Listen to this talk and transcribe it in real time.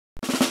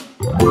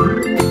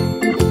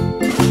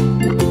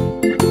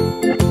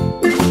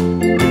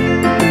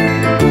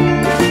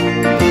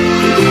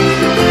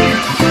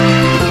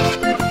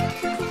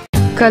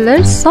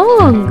Color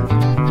song.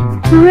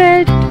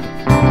 Red,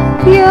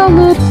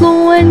 yellow,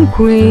 blue and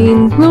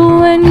green,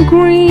 blue and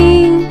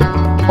green.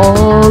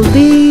 All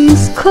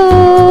these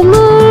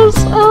colors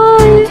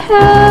I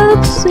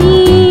have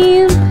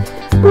seen.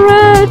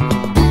 Red,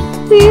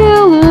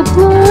 yellow,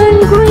 blue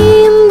and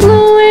green,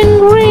 blue and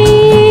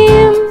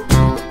green.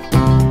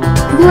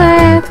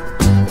 Black,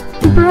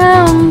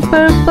 brown,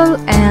 purple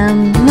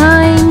and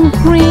lime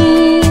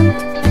green.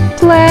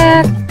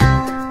 Black,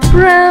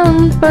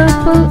 brown,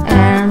 purple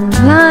and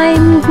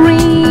lime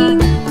green.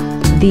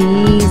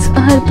 These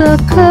are the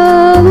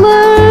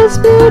colors,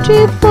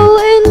 beautiful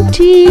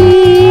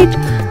indeed.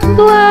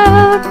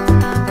 Black,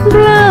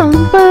 brown,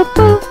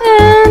 purple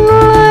and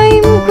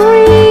lime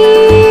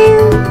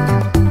green.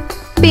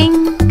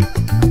 Pink,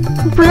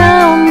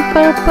 brown,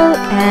 purple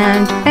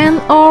and an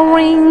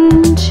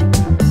orange.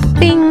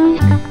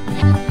 Pink,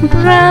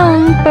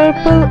 brown,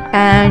 purple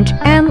and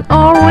an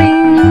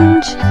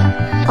orange.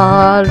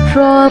 Our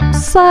drop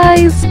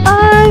size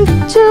are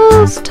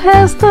just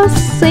as the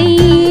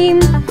same.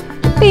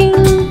 Pink,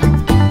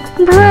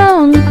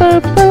 brown,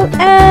 purple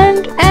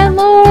and an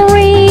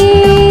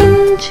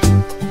orange.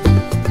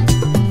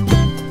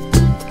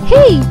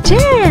 Hey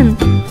Dan,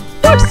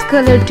 what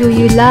color do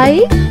you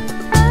like?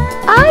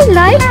 I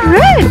like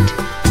red.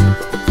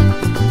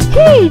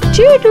 Hey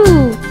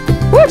Judu,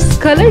 what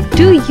color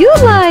do you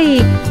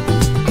like?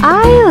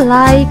 I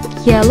like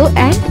yellow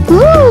and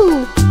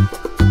blue.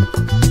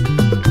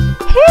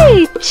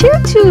 Hey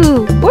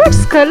Chuchu, what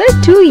color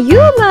do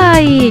you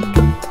like?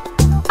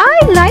 I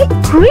like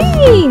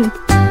green.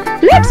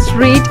 Let's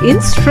read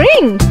in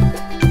string.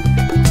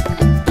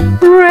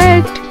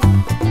 Red,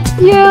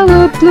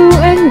 yellow, blue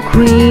and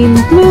green,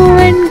 blue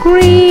and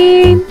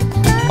green.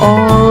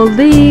 All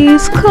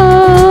these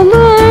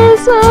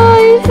colors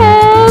I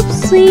have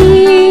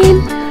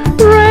seen.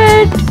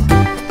 Red,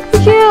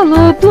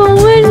 yellow,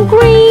 blue and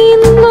green,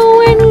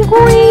 blue and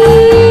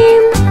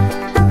green.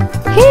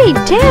 Hey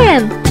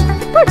Dan,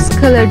 what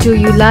color do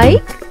you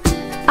like?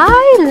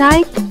 I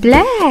like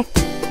black.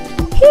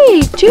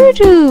 Hey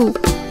Judu,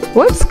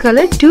 what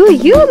color do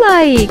you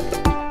like?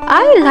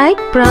 I like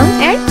brown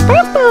and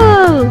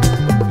purple.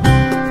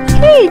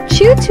 Hey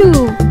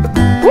Chuchu,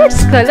 what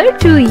color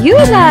do you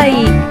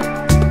like?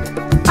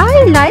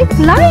 I like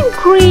lime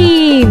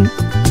green.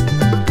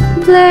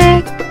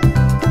 Black,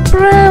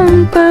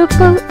 brown,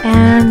 purple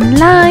and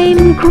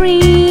lime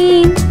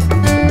green.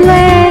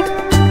 Black,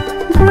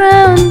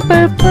 brown,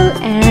 purple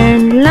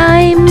and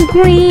lime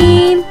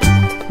green.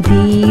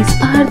 These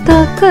are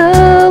the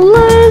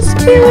colors,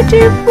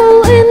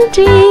 beautiful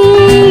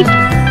indeed.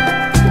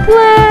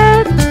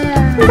 Black,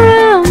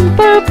 brown,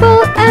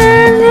 purple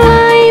and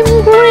lime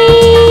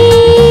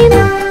green.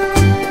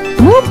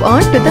 Move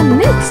on to the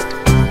next,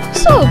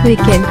 so we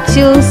can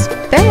choose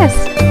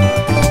best.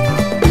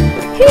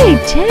 Hey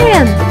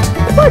Jan,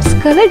 what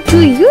color do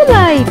you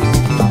like?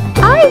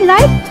 I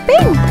like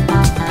pink.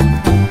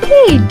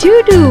 Hey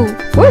Dudu,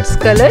 what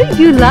color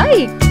you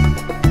like?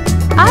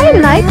 I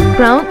like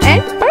brown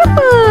and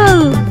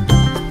purple.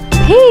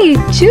 Hey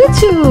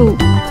Chuchu,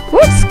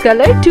 what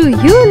color do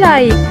you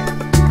like?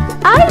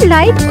 I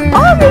like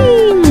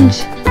orange.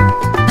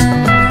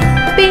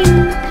 Pink,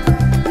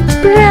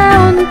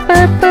 brown,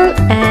 purple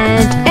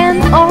and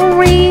an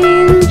orange.